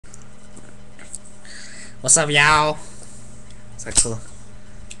What's up, y'all? Is that cool?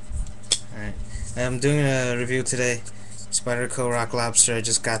 Alright. I'm doing a review today. Spyderco Rock Lobster. I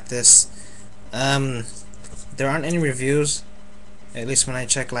just got this. There aren't any reviews, at least when I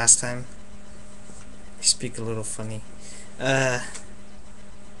checked last time. I speak a little funny. Yeah,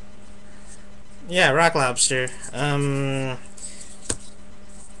 Rock Lobster. Handle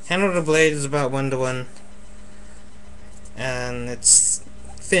of the blade is about 1:1, and it's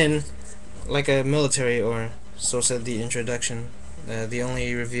thin, like a military, or so said the introduction. The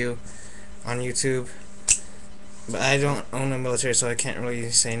only review on YouTube. But I don't own a military, so I can't really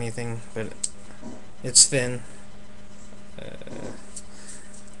say anything. But it's thin.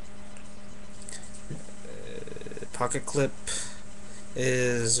 Pocket clip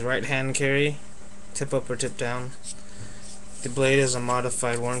is right hand carry, tip up or tip down. The blade is a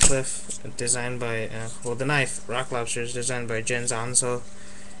modified Warncliffe, designed by the knife Rock Lobster is designed by Jen's Anso.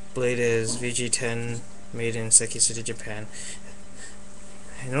 Blade is VG10, made in Seki City, Japan.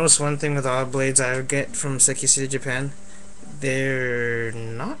 I noticed one thing with all blades I get from Seki City, Japan. They're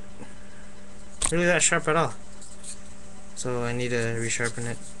not really that sharp at all, so I need to resharpen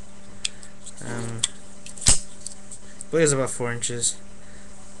it. Blade is about 4 inches,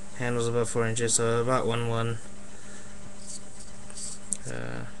 handle's about 4 inches, so about 1:1.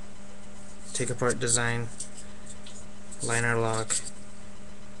 Take apart design, liner lock.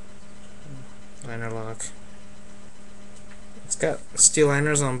 It's got steel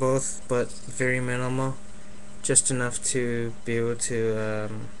liners on both, but very minimal, just enough to be able to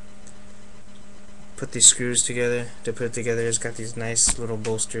put these screws together. To put it together, it's got these nice little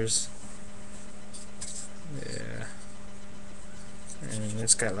bolsters. Yeah, and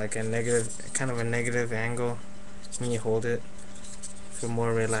it's got like a kind of a negative angle when you hold it, for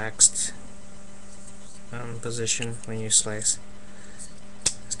more relaxed position when you slice.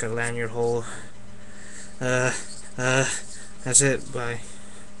 It's got a lanyard hole. That's it. Bye.